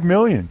 $5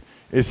 million.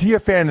 Is he a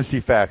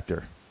fantasy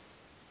factor?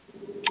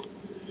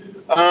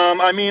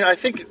 I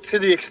think to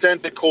the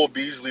extent that Cole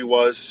Beasley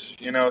was,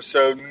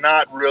 so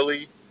not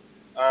really.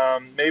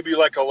 Maybe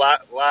like a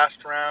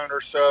last round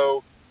or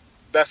so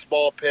best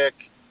ball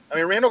pick.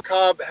 Randall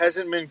Cobb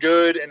hasn't been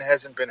good and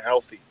hasn't been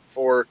healthy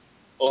for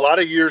a lot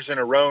of years in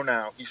a row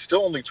now. He's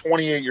still only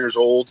 28 years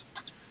old.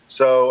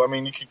 So,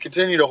 you can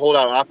continue to hold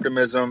out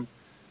optimism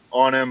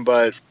on him,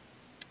 but,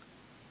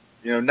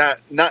 not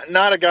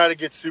a guy to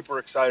get super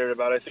excited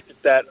about. I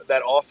think that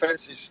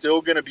offense is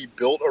still going to be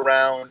built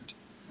around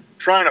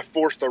trying to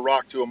force the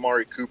rock to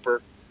Amari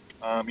Cooper.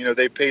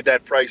 They paid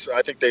that price.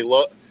 I think they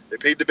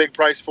paid the big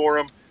price for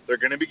him. They're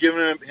going to be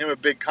giving him a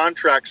big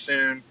contract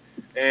soon.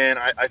 And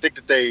I think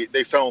that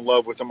they fell in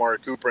love with Amari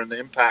Cooper and the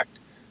impact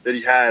that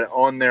he had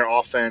on their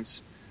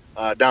offense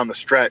down the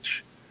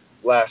stretch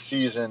last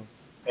season.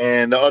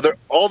 And all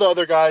the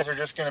other guys are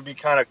just going to be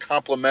kind of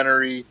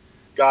complementary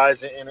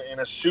guys in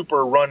a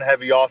super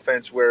run-heavy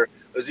offense where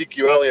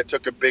Ezekiel Elliott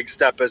took a big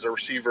step as a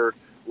receiver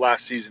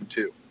last season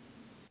too.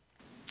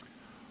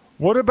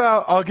 What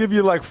about, I'll give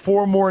you like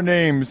four more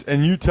names,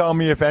 and you tell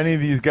me if any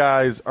of these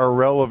guys are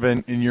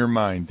relevant in your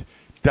mind.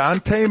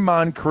 Dante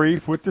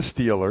Moncrief with the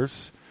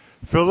Steelers,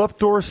 Philip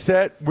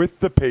Dorsett with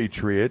the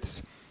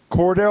Patriots,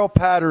 Cordell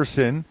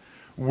Patterson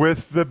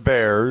with the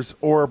Bears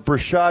or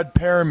Brashad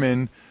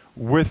Perriman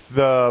with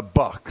the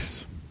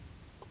Bucks?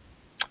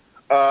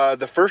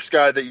 The first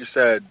guy that you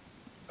said,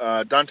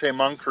 Dante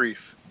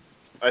Moncrief,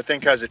 I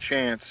think has a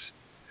chance.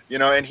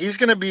 And he's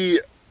going to be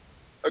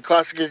a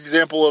classic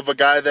example of a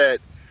guy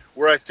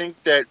where I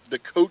think that the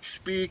coach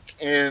speak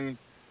and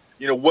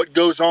what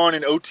goes on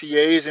in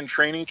OTAs and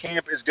training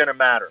camp is going to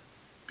matter,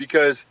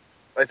 because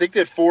I think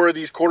that for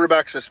these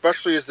quarterbacks,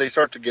 especially as they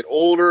start to get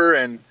older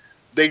and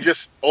they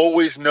just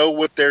always know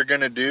what they're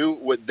going to do,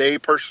 what they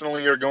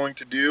personally are going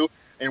to do,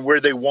 and where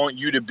they want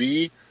you to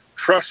be,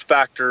 trust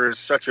factor is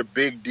such a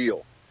big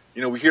deal.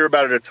 We hear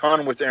about it a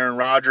ton with Aaron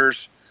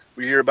Rodgers.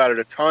 We hear about it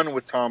a ton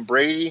with Tom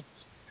Brady.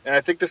 And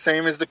I think the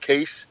same is the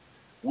case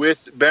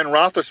with Ben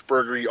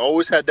Roethlisberger. He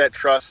always had that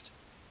trust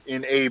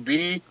in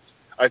AB.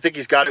 I think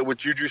he's got it with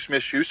Juju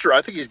Smith-Schuster.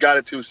 I think he's got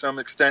it to some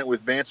extent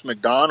with Vance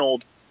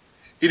McDonald.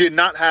 He did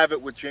not have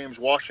it with James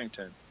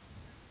Washington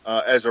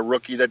as a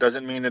rookie. That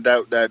doesn't mean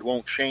that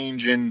won't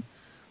change in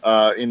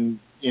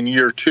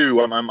year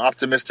two. I'm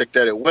optimistic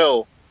that it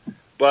will.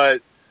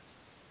 But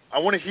I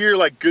want to hear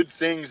good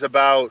things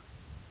about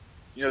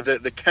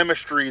the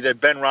chemistry that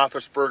Ben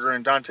Roethlisberger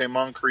and Dante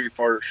Moncrief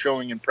are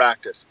showing in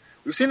practice.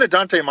 We've seen that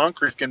Dante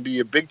Moncrief can be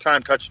a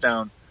big-time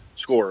touchdown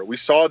scorer. We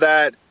saw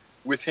that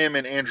with him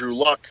and Andrew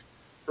Luck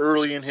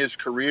early in his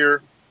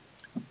career.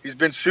 He's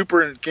been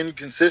super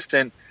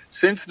inconsistent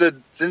since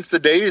the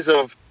days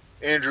of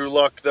Andrew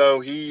Luck,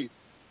 though. He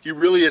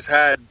really has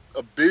had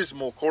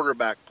abysmal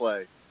quarterback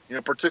play,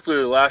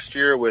 particularly last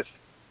year with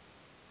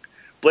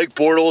Blake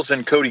Bortles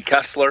and Cody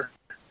Kessler.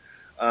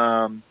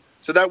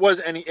 So that was,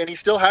 and he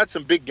still had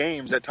some big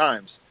games at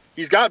times.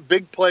 He's got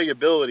big play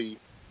ability,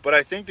 but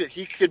I think that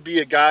he could be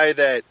a guy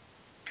that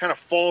kind of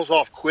falls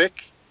off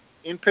quick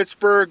in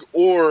Pittsburgh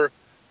or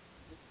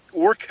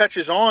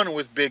catches on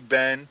with Big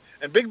Ben.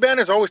 And Big Ben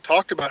has always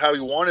talked about how he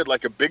wanted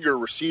a bigger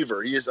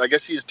receiver. I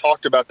guess he has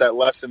talked about that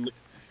less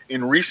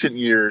in recent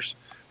years,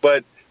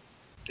 but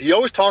he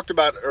always talked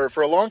about, or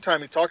for a long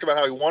time, he talked about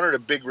how he wanted a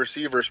big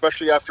receiver,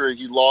 especially after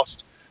he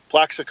lost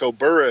Plaxico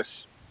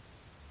Burress.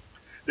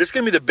 This is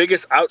going to be the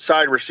biggest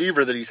outside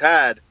receiver that he's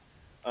had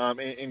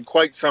in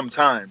quite some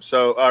time,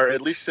 or at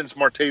least since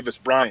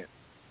Martavis Bryant.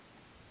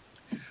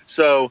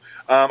 So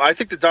I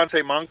think that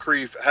Dante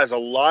Moncrief has a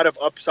lot of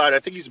upside. I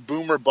think he's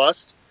boom or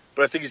bust,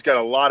 but I think he's got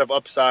a lot of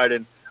upside,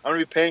 and I'm going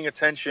to be paying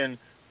attention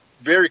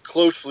very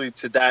closely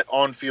to that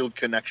on-field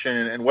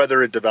connection and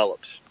whether it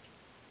develops.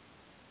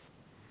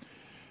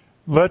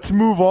 Let's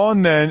move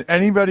on then.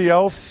 Anybody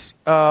else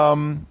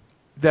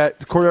that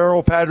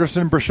Cordell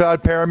Patterson,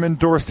 Brashad Perriman,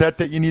 Dorsett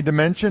that you need to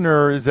mention,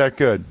 or is that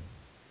good?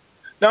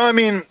 No, I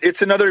mean,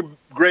 it's another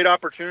great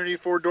opportunity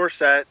for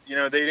Dorsett.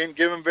 They didn't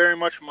give him very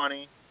much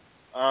money.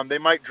 They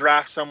might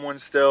draft someone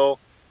still.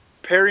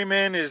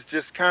 Perryman is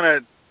just kind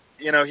of,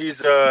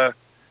 he's I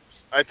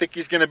think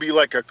he's going to be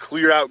a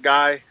clear-out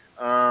guy.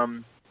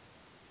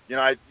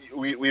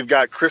 We've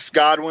got Chris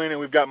Godwin and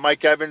we've got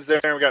Mike Evans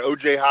there and we've got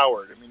O.J.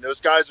 Howard. I mean, those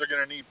guys are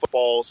going to need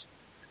footballs,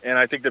 and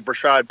I think that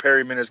Brashad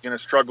Perriman is going to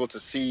struggle to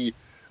see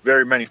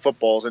very many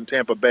footballs in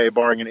Tampa Bay,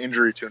 barring an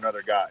injury to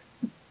another guy.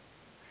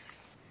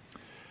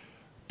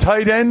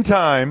 Tight end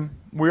time.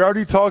 We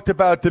already talked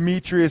about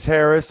Demetrius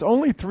Harris.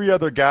 Only three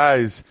other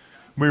guys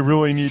we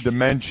really need to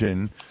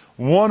mention,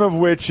 one of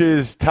which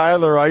is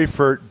Tyler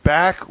Eifert,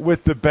 back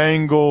with the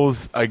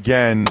Bengals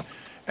again.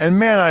 And,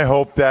 man, I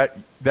hope that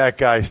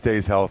guy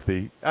stays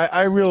healthy.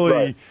 I really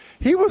right.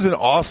 He was an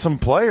awesome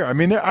player. I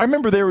mean, I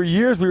remember there were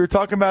years we were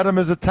talking about him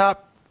as a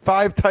top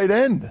 5 tight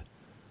end.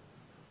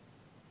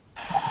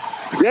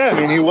 Yeah, I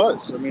mean, he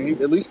was. I mean,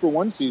 at least for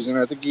one season,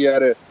 I think he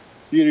had a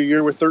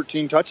year with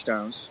 13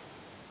 touchdowns.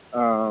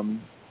 Yeah,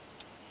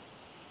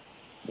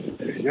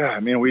 I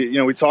mean,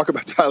 we talk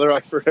about Tyler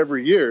Eifert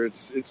every year.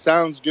 It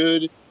sounds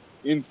good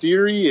in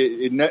theory.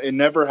 It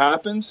never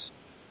happens,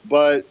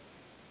 but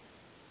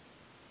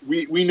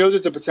we know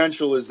that the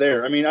potential is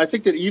there. I mean, I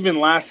think that even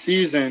last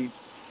season,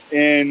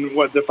 in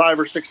the 5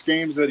 or 6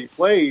 games that he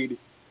played,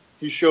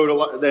 he showed a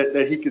lot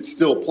that he could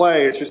still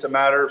play. It's just a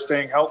matter of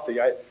staying healthy.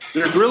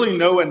 There's really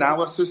no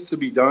analysis to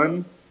be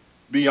done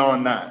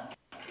beyond that.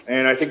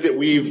 And I think that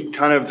we've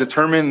kind of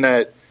determined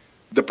that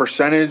the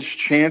percentage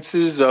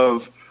chances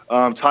of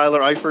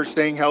Tyler Eifert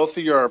staying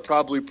healthy are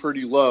probably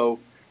pretty low.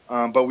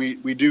 But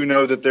we do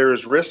know that there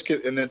is risk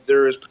and that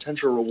there is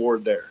potential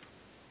reward there.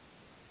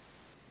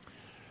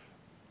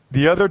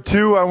 The other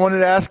two I wanted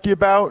to ask you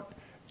about,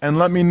 and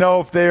let me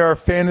know if they are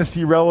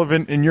fantasy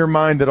relevant in your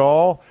mind at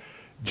all.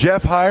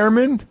 Jeff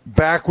Hireman,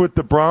 back with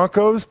the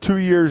Broncos, 2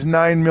 years,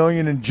 $9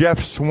 million, and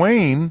Jeff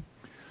Swain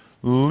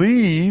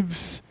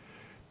leaves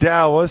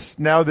Dallas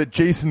now that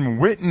Jason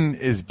Witten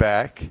is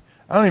back.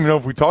 I don't even know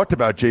if we talked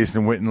about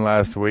Jason Witten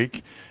last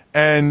week.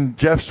 And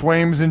Jeff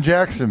Swain's in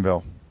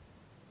Jacksonville.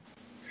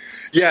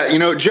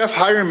 Yeah, Jeff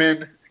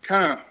Hireman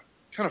kind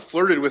of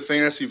flirted with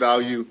fantasy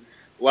value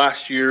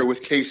last year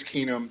with Case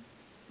Keenum.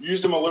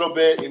 Used him a little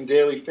bit in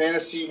daily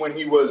fantasy when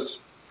he was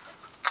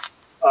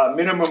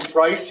minimum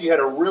price. He had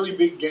a really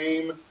big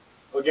game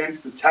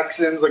against the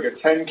Texans, like a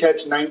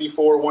 10-catch,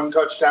 94,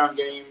 one-touchdown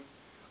game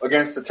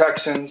against the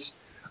Texans.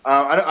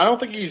 I don't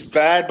think he's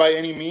bad by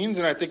any means,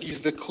 and I think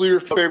he's the clear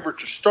favorite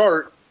to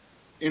start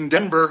in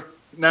Denver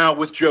now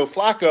with Joe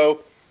Flacco,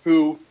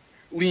 who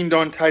leaned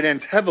on tight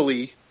ends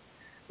heavily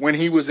when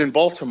he was in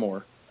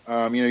Baltimore.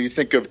 You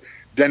think of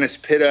Dennis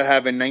Pitta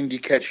having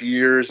 90-catch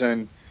years,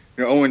 and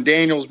Owen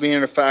Daniels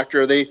being a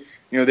factor. They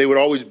would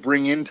always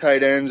bring in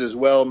tight ends as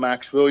well,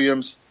 Max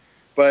Williams.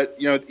 But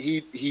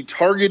he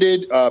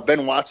targeted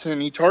Ben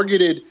Watson. He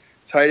targeted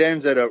tight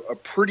ends at a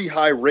pretty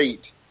high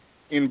rate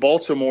in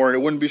Baltimore, and it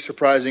wouldn't be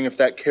surprising if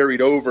that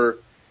carried over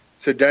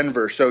to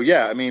Denver. So,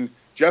 yeah, I mean,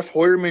 Jeff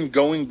Hoyerman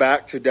going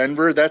back to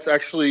Denver, that's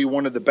actually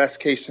one of the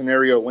best-case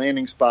scenario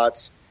landing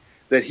spots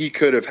that he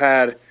could have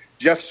had.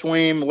 Jeff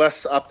Swaim,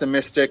 less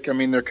optimistic. I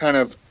mean, they're kind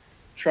of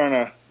trying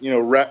to,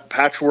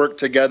 patchwork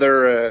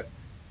together,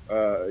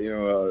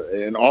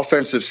 an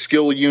offensive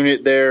skill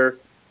unit there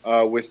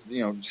with,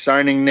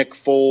 signing Nick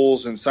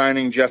Foles and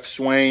signing Jeff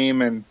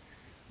Swaim and,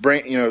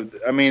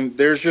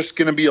 there's just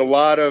going to be a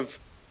lot of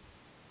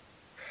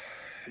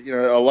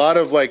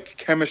like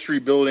chemistry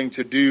building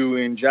to do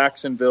in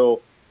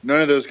Jacksonville.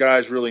 None of those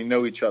guys really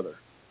know each other.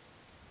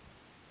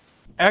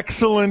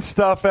 Excellent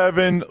stuff,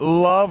 Evan.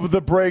 Love the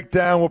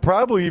breakdown. We'll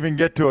probably even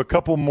get to a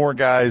couple more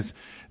guys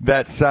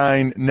that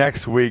sign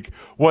next week.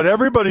 What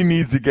everybody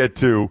needs to get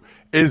to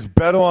is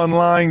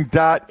betonline.ag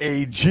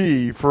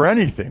for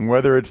anything,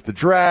 whether it's the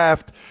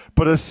draft,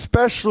 but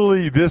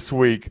especially this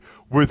week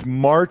with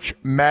March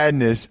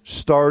Madness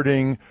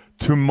starting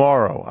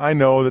tomorrow. I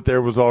know that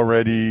there was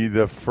already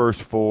the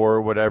first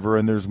four, whatever,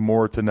 and there's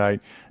more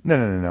tonight.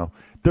 No.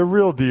 The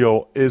real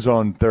deal is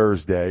on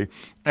Thursday,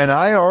 and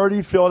I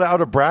already filled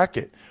out a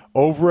bracket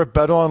over at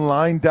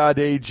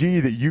betonline.ag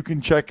that you can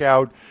check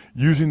out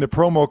using the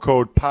promo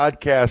code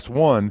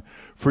podcast1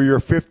 for your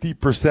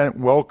 50%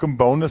 welcome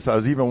bonus. I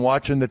was even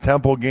watching the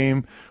Temple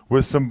game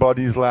with some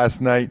buddies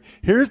last night.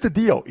 Here's the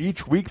deal.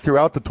 Each week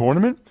throughout the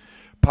tournament,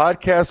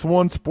 Podcast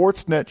One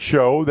Sportsnet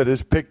show that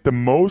has picked the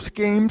most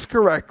games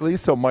correctly,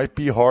 so it might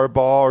be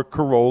Harbaugh or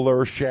Carolla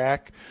or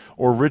Shaq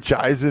or Rich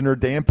Eisen or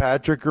Dan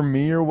Patrick or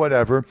me or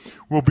whatever,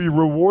 will be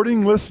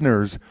rewarding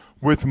listeners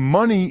with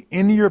money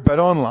into your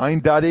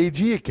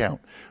betonline.ag account.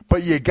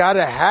 But you got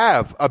to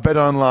have a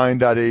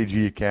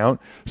betonline.ag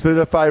account so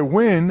that if I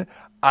win,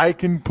 I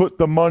can put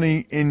the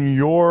money in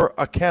your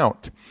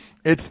account.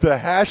 It's the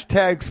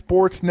hashtag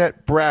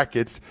Sportsnet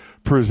brackets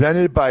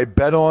presented by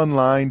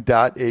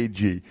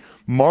betonline.ag.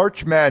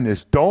 March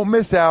Madness. Don't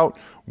miss out.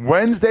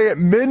 Wednesday at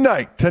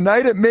midnight.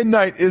 Tonight at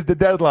midnight is the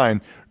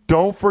deadline.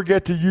 Don't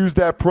forget to use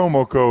that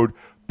promo code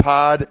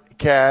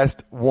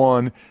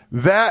podcast1.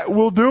 That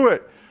will do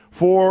it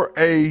for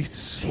a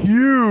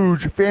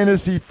huge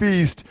fantasy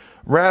feast,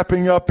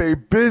 wrapping up a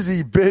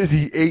busy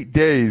 8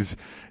 days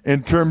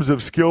in terms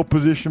of skill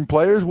position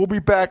players. We'll be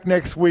back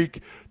next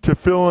week to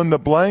fill in the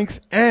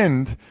blanks,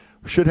 and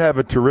should have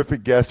a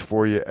terrific guest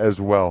for you as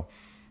well.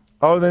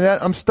 Other than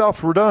that, I'm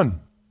stuffed. We're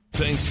done.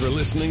 Thanks for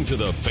listening to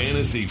the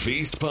Fantasy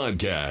Feast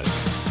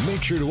podcast.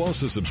 Make sure to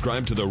also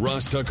subscribe to the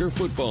Ross Tucker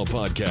Football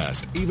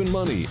Podcast, Even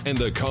Money, and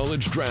the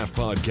College Draft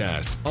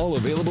Podcast, all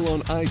available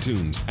on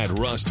iTunes at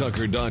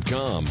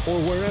rosstucker.com or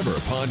wherever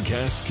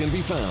podcasts can be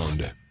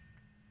found.